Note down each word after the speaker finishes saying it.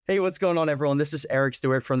Hey, what's going on, everyone? This is Eric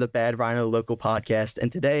Stewart from the Bad Rhino Local Podcast,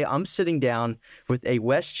 and today I'm sitting down with a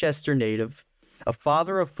Westchester native, a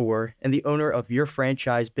father of four, and the owner of Your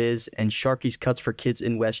Franchise Biz and Sharky's Cuts for Kids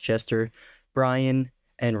in Westchester, Brian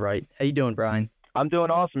Enright. How you doing, Brian? I'm doing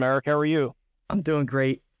awesome, Eric. How are you? I'm doing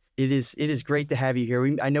great. It is great to have you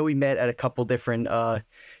here. I know we met at a couple different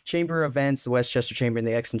chamber events, the Westchester Chamber and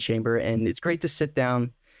the Exton Chamber, and it's great to sit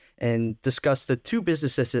down and discuss the two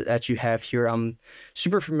businesses that you have here. I'm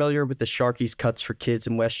super familiar with the Sharky's Cuts for Kids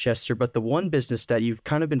in Westchester, but the one business that you've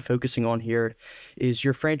kind of been focusing on here is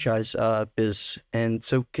your franchise biz. And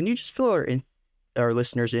so, can you just fill our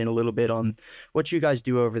listeners in a little bit on what you guys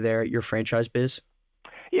do over there at your franchise biz?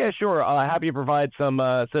 Yeah, sure. Happy to provide some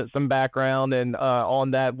background and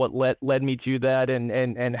on that, what led me to that,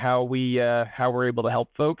 and how we're able to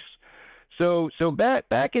help folks. So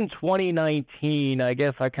back in 2019, I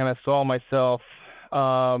guess I kind of saw myself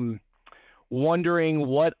um, wondering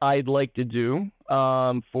what I'd like to do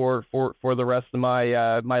for the rest of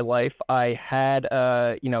my life. I had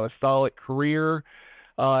a solid career.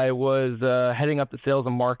 I was heading up the sales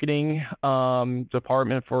and marketing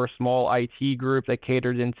department for a small IT group that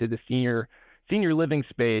catered into the senior living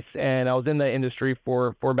space, and I was in the industry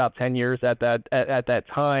for about 10 years at that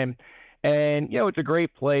time. And it's a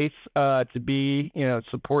great place to be.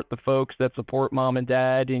 Support the folks that support mom and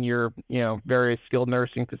dad in your various skilled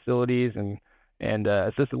nursing facilities and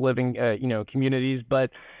assisted living communities.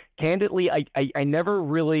 But candidly, I never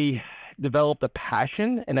really developed a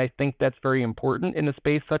passion, and I think that's very important in a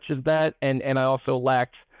space such as that. And I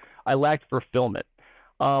lacked fulfillment.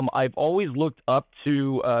 I've always looked up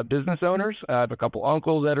to business owners. I have a couple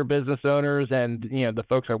uncles that are business owners, and the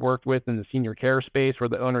folks I worked with in the senior care space were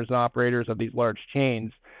the owners and operators of these large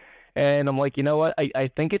chains. And I'm like, you know what?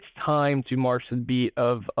 I think it's time to march to the beat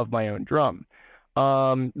of my own drum.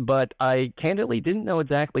 But I candidly didn't know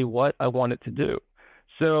exactly what I wanted to do.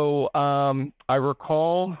 So I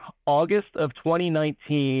recall August of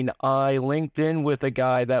 2019, I linked in with a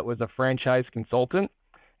guy that was a franchise consultant.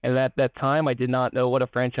 And at that time, I did not know what a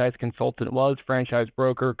franchise consultant was, franchise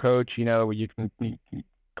broker, coach, you can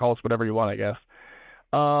call us whatever you want, I guess.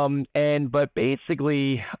 But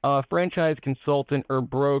basically, a franchise consultant or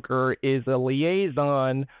broker is a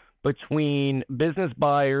liaison between business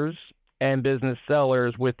buyers and business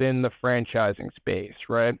sellers within the franchising space,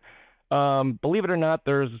 right? Believe it or not,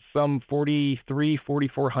 there's some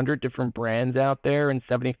 4,400 different brands out there in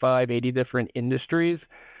 75, 80 different industries.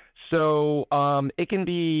 So it can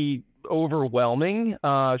be overwhelming.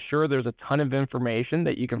 Sure, there's a ton of information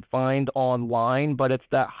that you can find online, but it's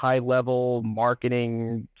that high level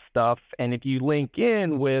marketing stuff. And if you link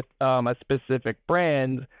in with a specific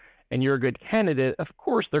brand and you're a good candidate, of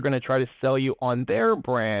course they're going to try to sell you on their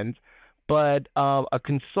brand. But a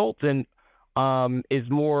consultant is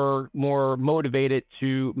more motivated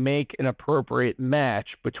to make an appropriate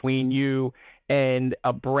match between you and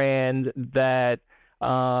a brand that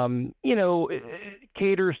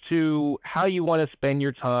caters to how you want to spend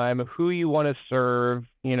your time, who you want to serve,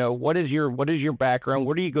 what is your background,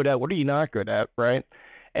 what are you good at, what are you not good at, right?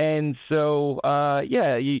 And so,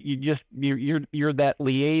 yeah, you're that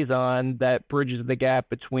liaison that bridges the gap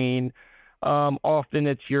between, often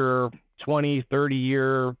it's your 20, 30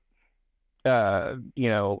 year, vet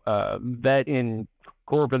in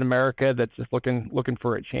corporate America that's just looking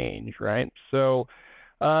for a change, right? So,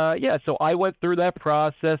 yeah, so I went through that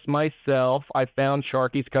process myself. I found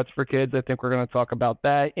Sharky's Cuts for Kids. I think we're going to talk about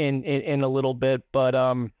that in a little bit, but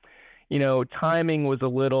timing was a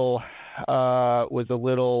little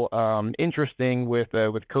interesting with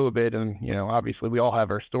COVID, and obviously we all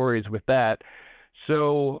have our stories with that.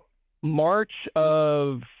 So March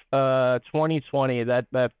of 2020,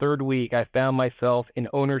 that third week, I found myself in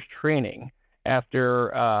owner's training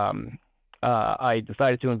after I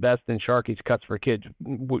decided to invest in Sharky's Cuts for Kids,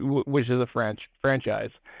 which is a franchise.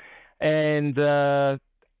 And I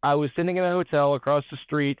was sitting in a hotel across the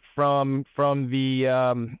street from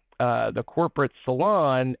the corporate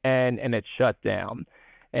salon, and it shut down.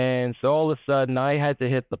 And so all of a sudden, I had to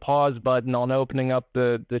hit the pause button on opening up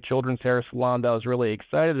the children's hair salon that I was really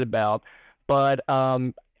excited about. But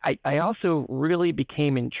I also really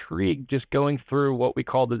became intrigued just going through what we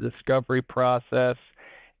call the discovery process,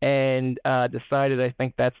 and decided I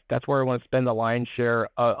think that's where I want to spend the lion's share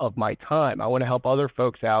of my time. I want to help other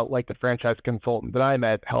folks out, like the franchise consultant that I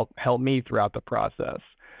met, help me throughout the process.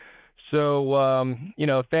 So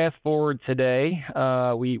fast forward today,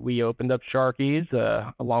 we opened up Sharky's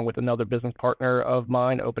along with another business partner of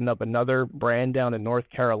mine, opened up another brand down in North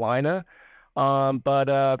Carolina. But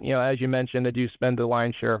as you mentioned, I do spend the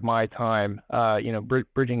lion's share of my time,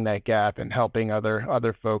 bridging that gap and helping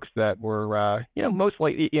other folks that were, most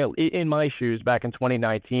likely, in my shoes back in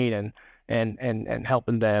 2019, and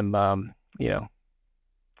helping them, you know,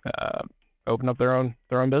 uh, open up their own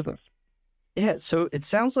business. Yeah, so it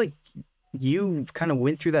sounds like you kind of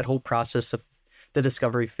went through that whole process of the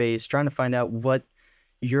discovery phase, trying to find out what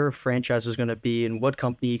your franchise is going to be and what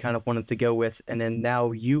company you kind of wanted to go with. And then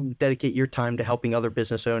now you dedicate your time to helping other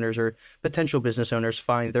business owners or potential business owners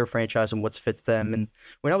find their franchise and what's fits them. And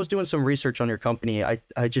when I was doing some research on your company,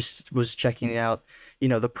 I just was checking out,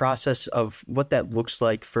 the process of what that looks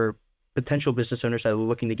like for potential business owners that are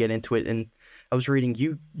looking to get into it. And I was reading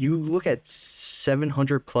you look at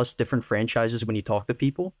 700 plus different franchises when you talk to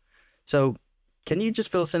people. So can you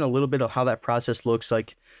just fill us in a little bit of how that process looks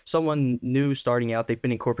like? Someone new starting out, they've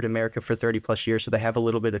been in corporate America for 30 plus years, so they have a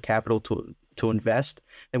little bit of capital to invest.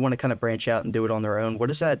 They want to kind of branch out and do it on their own. What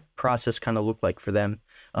does that process kind of look like for them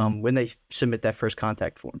when they submit that first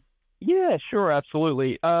contact form? Yeah, sure,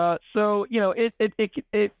 absolutely. So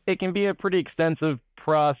it can be a pretty extensive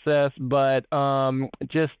process, but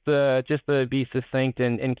just to be succinct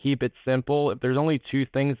and keep it simple, if there's only two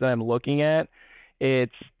things that I'm looking at,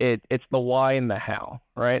 it's the why and the how,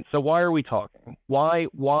 right? So why are we talking?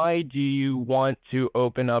 Why do you want to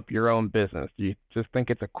open up your own business? Do you just think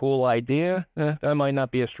it's a cool idea? That might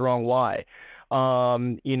not be a strong why.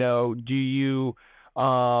 Do you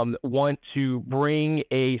want to bring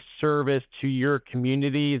a service to your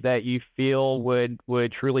community that you feel would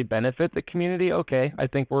truly benefit the community? Okay, I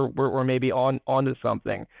think we're maybe onto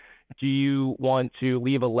something. Do you want to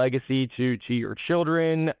leave a legacy to your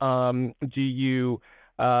children? Do you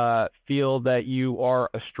feel that you are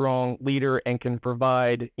a strong leader and can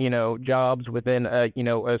provide, jobs within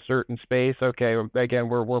a certain space? Okay, again,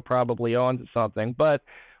 we're probably on to something, but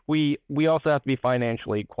we also have to be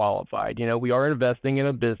financially qualified. We are investing in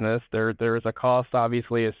a business. There's a cost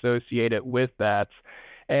obviously associated with that.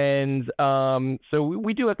 And so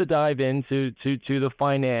we do have to dive into to the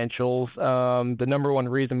financials. The number one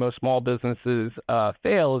reason most small businesses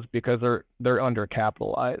fail is because they're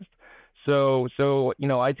undercapitalized. So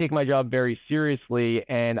I take my job very seriously,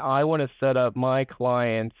 and I want to set up my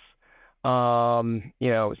clients,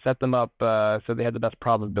 set them up so they have the best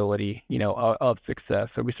probability, of success.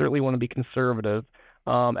 So we certainly want to be conservative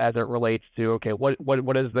as it relates to, okay, what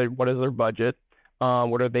is their budget?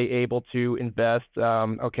 What are they able to invest?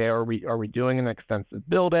 Okay, are we doing an extensive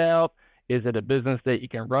build out? Is it a business that you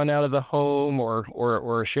can run out of the home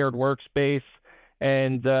or a shared workspace?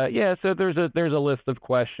 And yeah, so there's a list of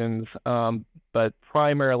questions, but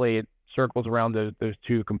primarily it circles around those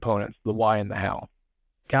two components, the why and the how.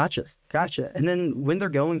 Gotcha. Gotcha. And then when they're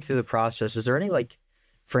going through the process, is there any like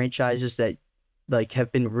franchises that like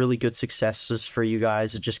have been really good successes for you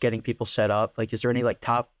guys at just getting people set up? Like, is there any like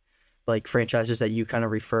top like franchises that you kind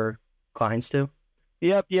of refer clients to?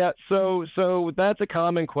 Yep, yeah. So that's a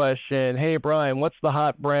common question. Hey Brian, what's the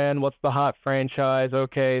hot brand? What's the hot franchise?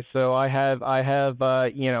 Okay, so I have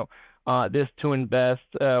this to invest.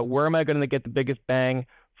 Where am I going to get the biggest bang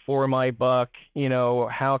for my buck?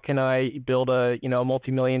 How can I build a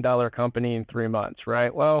multi-million dollar company in 3 months,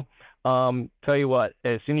 right? Well, tell you what,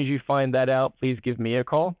 as soon as you find that out, please give me a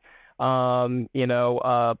call. Part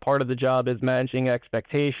of the job is managing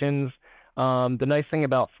expectations. The nice thing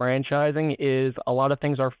about franchising is a lot of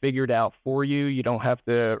things are figured out for you. You don't have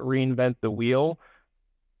to reinvent the wheel,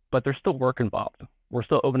 but there's still work involved. We're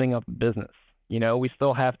still opening up a business. We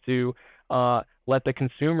still have to let the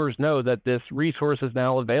consumers know that this resource is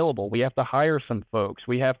now available. We have to hire some folks.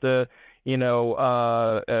 We have to, a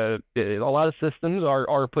lot of systems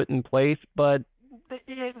are put in place, but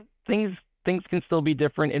things can still be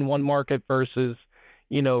different in one market versus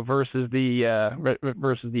the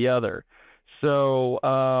other. So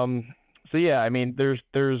so yeah, I mean, there's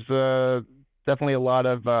definitely a lot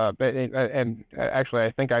of and actually,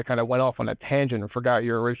 I think I kind of went off on a tangent and forgot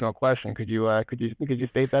your original question. Could you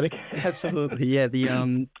state that again? Absolutely. Yeah.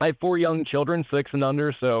 I have four young children, 6 and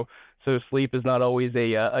under, so sleep is not always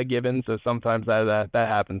a given. So sometimes that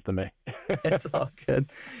happens to me. It's all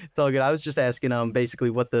good. It's all good. I was just asking basically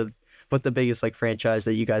what the biggest like franchise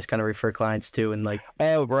that you guys kind of refer clients to and like.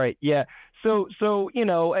 Oh, right. Yeah. So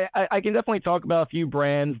I can definitely talk about a few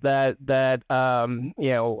brands that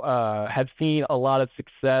have seen a lot of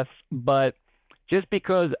success, but just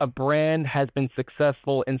because a brand has been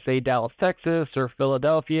successful in, say, Dallas, Texas or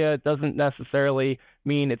Philadelphia, doesn't necessarily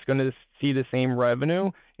mean it's going to see the same revenue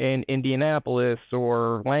in Indianapolis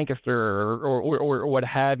or Lancaster or what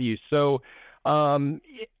have you. So,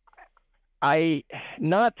 I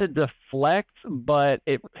not to deflect, but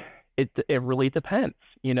it it really depends,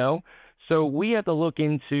 you know? So we have to look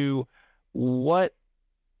into what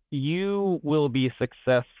you will be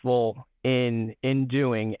successful in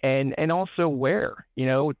doing, and also where,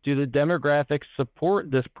 do the demographics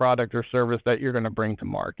support this product or service that you're going to bring to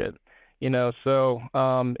market? So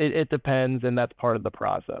it depends, and that's part of the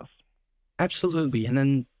process. Absolutely. And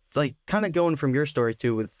then like kind of going from your story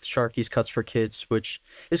too with Sharky's Cuts for Kids, which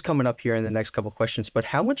is coming up here in the next couple questions, but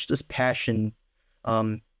how much does passion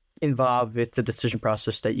um involve with the decision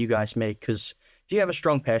process that you guys make? Because if you have a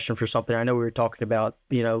strong passion for something, I know we were talking about,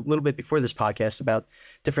 a little bit before this podcast about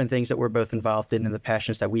different things that we're both involved in and the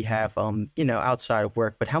passions that we have outside of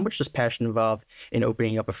work, but how much does passion involve in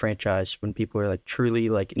opening up a franchise when people are like truly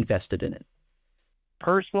like invested in it?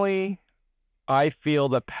 Personally, I feel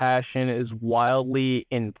the passion is wildly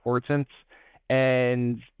important.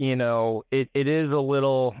 And, it is a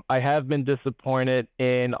little, I have been disappointed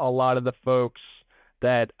in a lot of the folks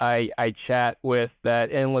that I chat with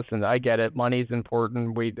that, and listen, I get it. Money's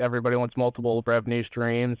important. Everybody wants multiple revenue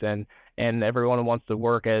streams, and everyone wants to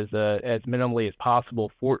work as minimally as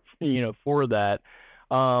possible for that.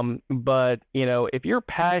 But, if you're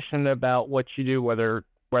passionate about what you do, whether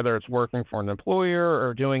it's working for an employer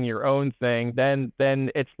or doing your own thing, then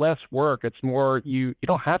it's less work. It's more, you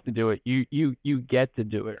don't have to do it. You get to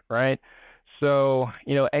do it, right? So,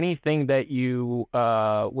 anything that you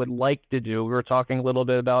would like to do. We were talking a little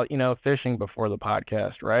bit about, fishing before the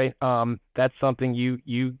podcast, right? That's something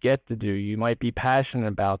you get to do. You might be passionate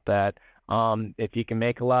about that. If you can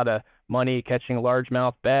make a lot of money catching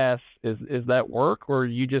largemouth bass, is that work, or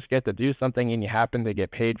you just get to do something and you happen to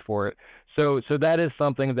get paid for it? So that is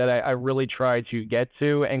something that I really try to get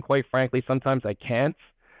to, and quite frankly, sometimes I can't,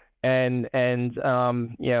 and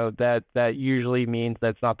that usually means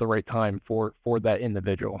that's not the right time for that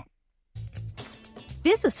individual.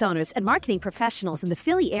 Business owners and marketing professionals in the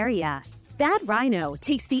Philly area, Bad Rhino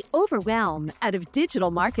takes the overwhelm out of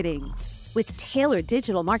digital marketing. With tailored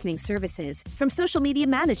digital marketing services, from social media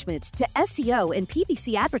management to SEO and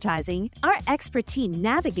PPC advertising, our expert team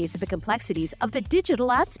navigates the complexities of the digital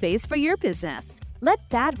ad space for your business. Let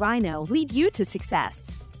Bad Rhino lead you to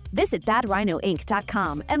success. Visit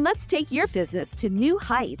badrhinoinc.com and let's take your business to new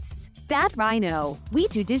heights. Bad Rhino, we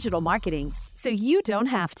do digital marketing so you don't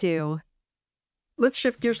have to. Let's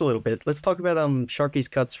shift gears a little bit. Let's talk about Sharky's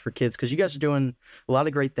Cuts for Kids, because you guys are doing a lot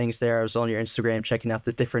of great things there. I was on your Instagram checking out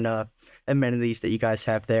the different amenities that you guys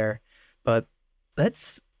have there. But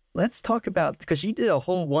let's talk about, because you did a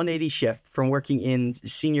whole 180 shift from working in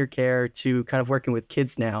senior care to kind of working with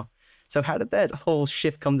kids now. So how did that whole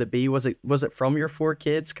shift come to be? Was it from your 4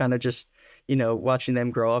 kids, kind of just, watching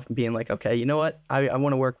them grow up and being like, okay, you know what, I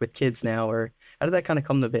want to work with kids now? Or how did that kind of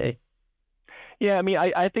come to be? Yeah, I mean,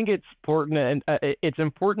 I think it's important, and it's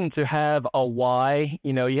important to have a why.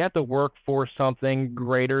 You have to work for something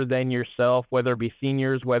greater than yourself, whether it be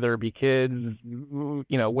seniors, whether it be kids,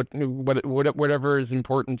 whatever is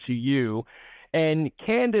important to you. And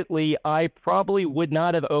candidly, I probably would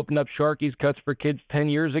not have opened up Sharky's Cuts for Kids 10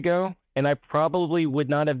 years ago, and I probably would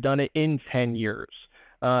not have done it in 10 years.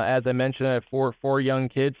 As I mentioned, I have four young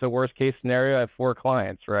kids, so worst case scenario, I have 4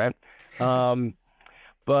 clients, right?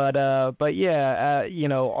 But yeah,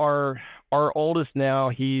 our oldest now,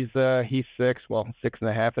 he's 6, well,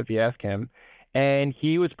 6.5 if you ask him, and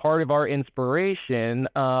he was part of our inspiration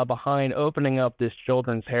behind opening up this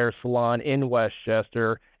children's hair salon in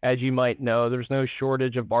Westchester. As you might know, there's no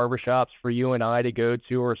shortage of barbershops for you and I to go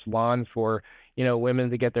to, or salons for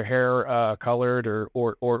women to get their hair colored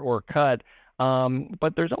or cut.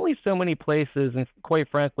 But there's only so many places, and quite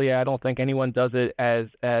frankly, I don't think anyone does it as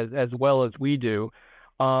well as we do,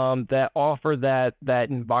 that offer that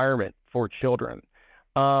environment for children.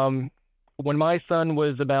 When my son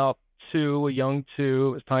was about 2, a young 2,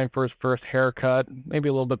 it was time for his first haircut, maybe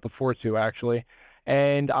a little bit before 2 actually,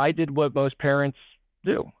 and I did what most parents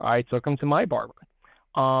do. I took him to my barber.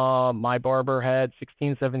 My barber had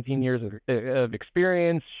 16, 17 years of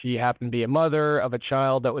experience. She happened to be a mother of a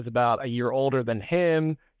child that was about a year older than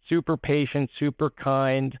him, super patient, super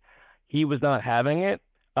kind. He was not having it.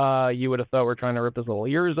 You would have thought we're trying to rip his little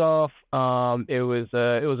ears off. It was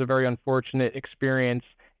a very unfortunate experience,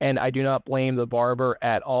 and I do not blame the barber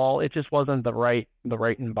at all. It just wasn't the right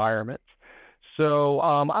environment. So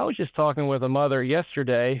I was just talking with a mother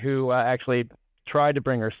yesterday who actually tried to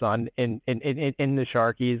bring her son in the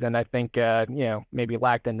Sharkies, and I think maybe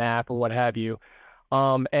lacked a nap or what have you.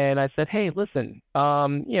 And I said, hey, listen,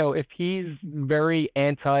 if he's very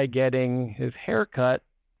anti getting his hair cut,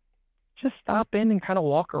 just stop in and kind of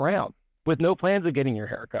walk around with no plans of getting your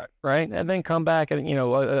hair cut, right? And then come back at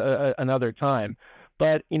another time.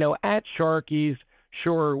 But at Sharkies,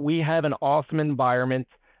 Sure, we have an awesome environment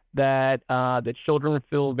that the children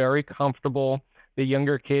feel very comfortable. The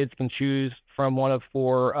younger kids can choose from one of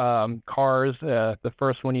four cars. The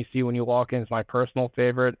first one you see when you walk in is my personal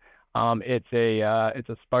favorite. It's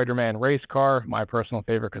a Spider-Man race car, my personal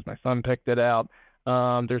favorite because my son picked it out.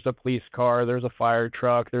 There's a police car, there's a fire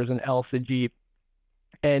truck, there's an Elsa Jeep,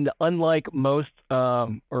 and unlike most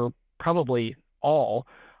or probably all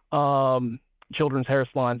um, children's hair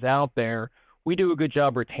salons out there, we do a good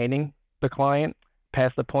job retaining the client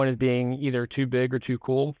past the point of being either too big or too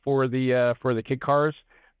cool for the kid cars.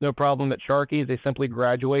 No problem at Sharky's. They simply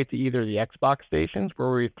graduate to either the Xbox stations,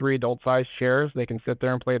 where we have three adult-sized chairs. They can sit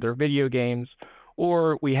there and play their video games,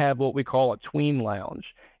 or we have what we call a tween lounge.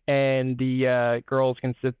 And the girls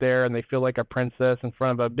can sit there and they feel like a princess in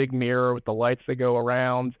front of a big mirror with the lights that go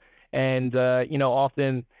around. And,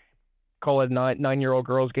 often call it nine-year-old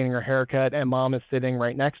girl's getting her hair cut and mom is sitting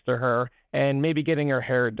right next to her and maybe getting her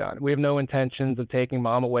hair done. We have no intentions of taking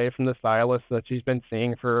mom away from the stylist that she's been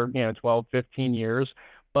seeing for, 12, 15 years.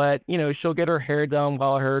 But, she'll get her hair done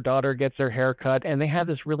while her daughter gets her hair cut, and they have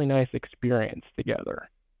this really nice experience together.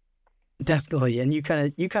 Definitely. And you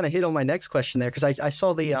kind of hit on my next question there, because I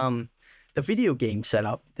saw the video game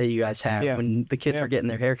setup that you guys have Yeah. when the kids Yeah. were getting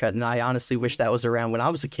their haircut, and I honestly wish that was around when I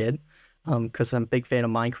was a kid, because I'm a big fan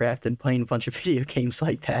of Minecraft and playing a bunch of video games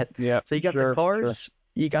like that. Yeah. So you got Sure, the cars,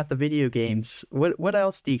 you got the video games. What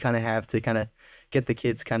else do you kind of have to kind of get the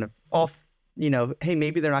kids kind of off? Hey,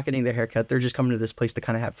 maybe they're not getting their haircut; they're just coming to this place to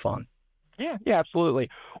kind of have fun. Yeah, absolutely.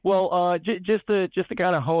 Well, just to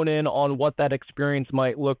kind of hone in on what that experience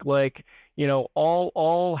might look like,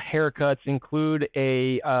 all haircuts include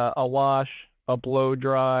a wash, a blow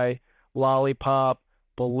dry, lollipop,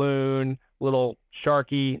 balloon, little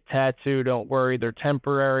Sharky tattoo. Don't worry, they're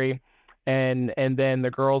temporary. And then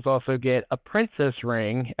the girls also get a princess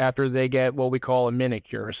ring after they get what we call a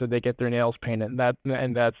manicure, so they get their nails painted,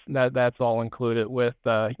 and that's all included with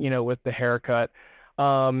with the haircut.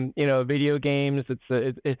 Video games.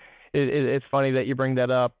 It's funny that you bring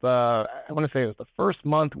that up. I want to say it was the first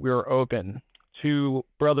month we were open. Two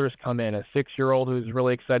brothers come in, a 6-year-old who's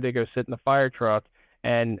really excited to go sit in the fire truck,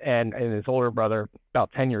 and his older brother,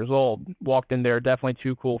 about 10 years old, walked in there, definitely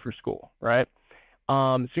too cool for school, right?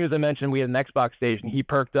 As soon as I mentioned we had an Xbox station, he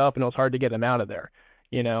perked up, and it was hard to get him out of there,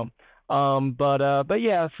 you know. But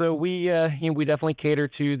yeah, so we definitely cater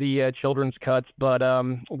to the children's cuts, but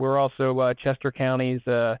we're also Chester County's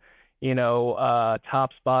top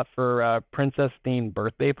spot for princess themed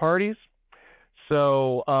birthday parties.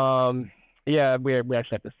 So yeah, we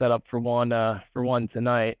actually have to set up for one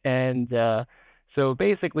tonight, and so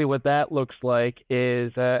basically what that looks like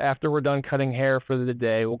is after we're done cutting hair for the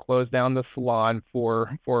day, we'll close down the salon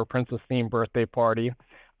for a princess themed birthday party.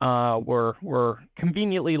 We're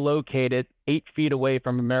conveniently located 8 feet away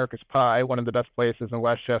from America's Pie, one of the best places in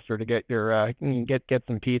Westchester to get your get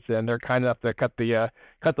some pizza, and they're kind enough to cut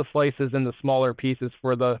the slices into smaller pieces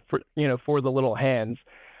for the little hands.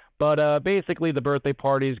 But basically, the birthday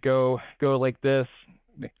parties go like this.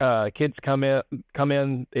 Kids come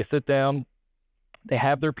in, they sit down, they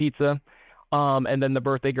have their pizza, and then the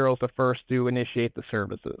birthday girl's the first to initiate the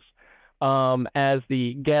services. As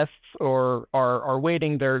the guests are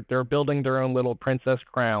waiting, they're building their own little princess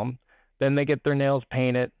crown. Then they get their nails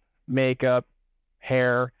painted, makeup,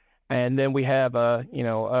 hair, and then we have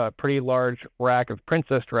a pretty large rack of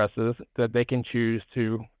princess dresses that they can choose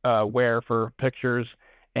to wear for pictures.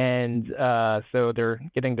 And so they're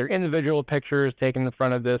getting their individual pictures taken in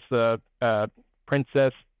front of this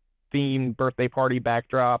princess themed birthday party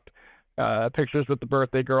backdrop, pictures with the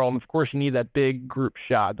birthday girl, and of course you need that big group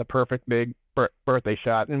shot, the perfect big birthday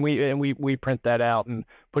shot, and we print that out and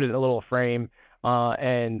put it in a little frame,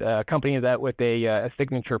 and accompany that with a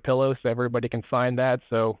signature pillow so everybody can sign that,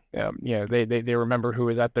 so they remember who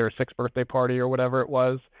was at their 6th birthday party or whatever it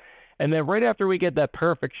was. And then right after we get that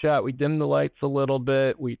perfect shot, we dim the lights a little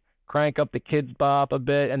bit, we crank up the kids bop a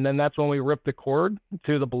bit, and then that's when we rip the cord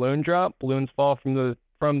to the balloon drop. Balloons fall from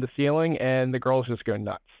the ceiling, and the girls just go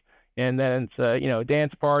nuts. And then it's a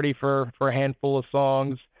dance party for a handful of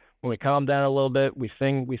songs. When we calm down a little bit, we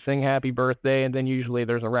sing happy birthday, and then usually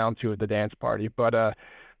there's a round two of the dance party. But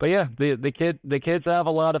yeah, the kids have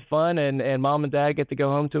a lot of fun, and mom and dad get to go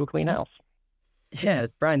home to a clean house. Yeah,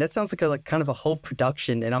 Brian, that sounds like kind of a whole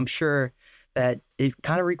production, and I'm sure that it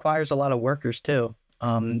kind of requires a lot of workers too.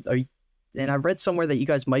 And I read somewhere that you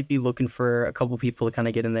guys might be looking for a couple people to kind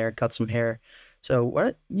of get in there and cut some hair. So why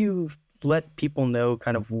don't you let people know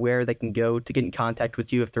kind of where they can go to get in contact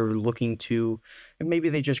with you if they're looking to, maybe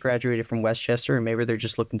they just graduated from Westchester, and maybe they're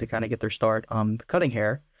just looking to kind of get their start cutting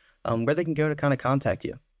hair, where they can go to kind of contact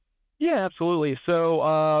you. Yeah, absolutely.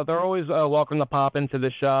 So they're always welcome to pop into the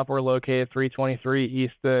shop. We're located 323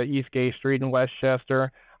 East Gay Street in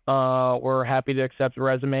Westchester. We're happy to accept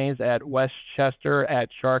resumes at Westchester at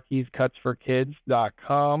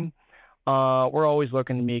sharkiescutsforkids.com. We're always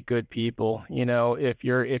looking to meet good people. You know, if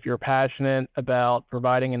you're passionate about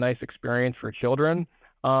providing a nice experience for children,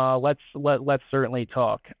 let's certainly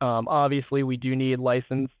talk. Obviously, we do need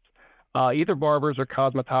licensed either barbers or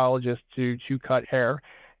cosmetologists to cut hair,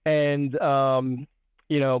 and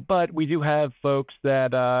but we do have folks that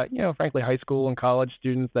frankly, high school and college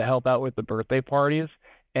students that help out with the birthday parties.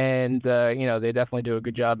 And they definitely do a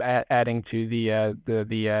good job at adding to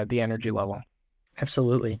the energy level.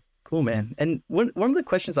 Absolutely. Cool, man. And one of the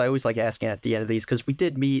questions I always like asking at the end of these, because we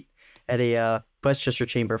did meet at a Westchester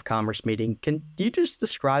Chamber of Commerce meeting, can you just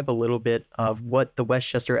describe a little bit of what the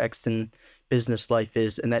Westchester Exton business life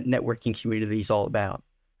is and that networking community is all about?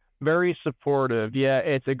 Very supportive. Yeah,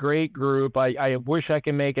 it's a great group. I wish I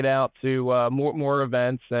could make it out to more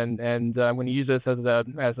events, and I'm going to use this as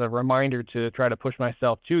a reminder to try to push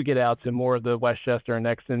myself to get out to more of the Westchester and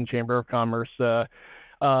Exton Chamber of Commerce events.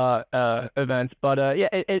 But yeah,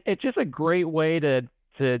 it's just a great way to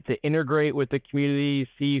integrate with the community,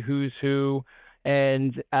 see who's who,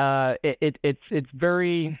 and it's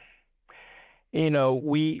very,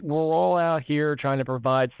 we're all out here trying to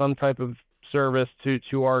provide some type of service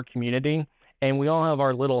to our community, and we all have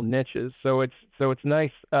our little niches. So it's nice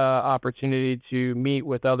opportunity to meet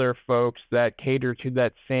with other folks that cater to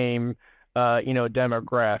that same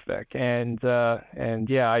demographic. And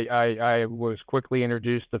yeah, I was quickly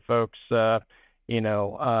introduced to folks what's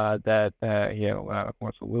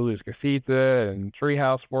Lulu's Casita and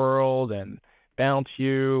Treehouse World and Bounce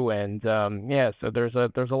You, and yeah, so there's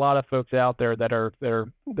a lot of folks out there that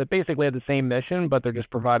basically have the same mission, but they're just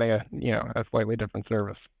providing a slightly different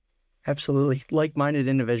service. Absolutely. Like-minded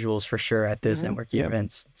individuals for sure at those networking Yeah.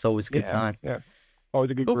 events. It's always a good time. Yeah. Always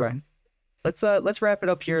a good Cool, group. Brian. Let's wrap it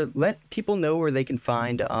up here. Let people know where they can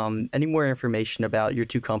find any more information about your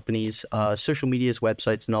two companies, social medias,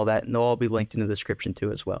 websites, and all that, and they'll all be linked in the description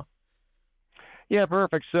too as well. Yeah,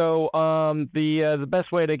 perfect. So the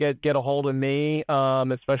best way to get a hold of me,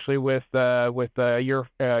 especially with your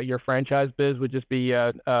franchise biz, would just be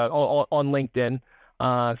on LinkedIn.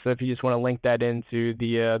 So if you just want to link that into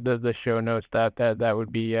the show notes, that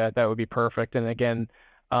would be perfect. And again,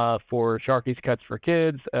 for Sharky's Cuts for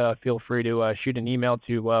Kids, feel free to shoot an email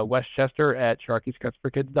to Westchester at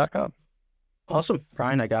sharkiescutsforkids.com. Awesome,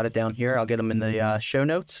 Brian. I got it down here. I'll get them in the show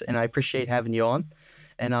notes, and I appreciate having you on.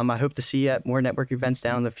 And I hope to see you at more network events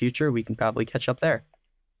down in the future. We can probably catch up there.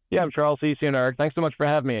 Yeah, I'm sure I'll see you soon, Eric. Thanks so much for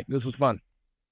having me. This was fun.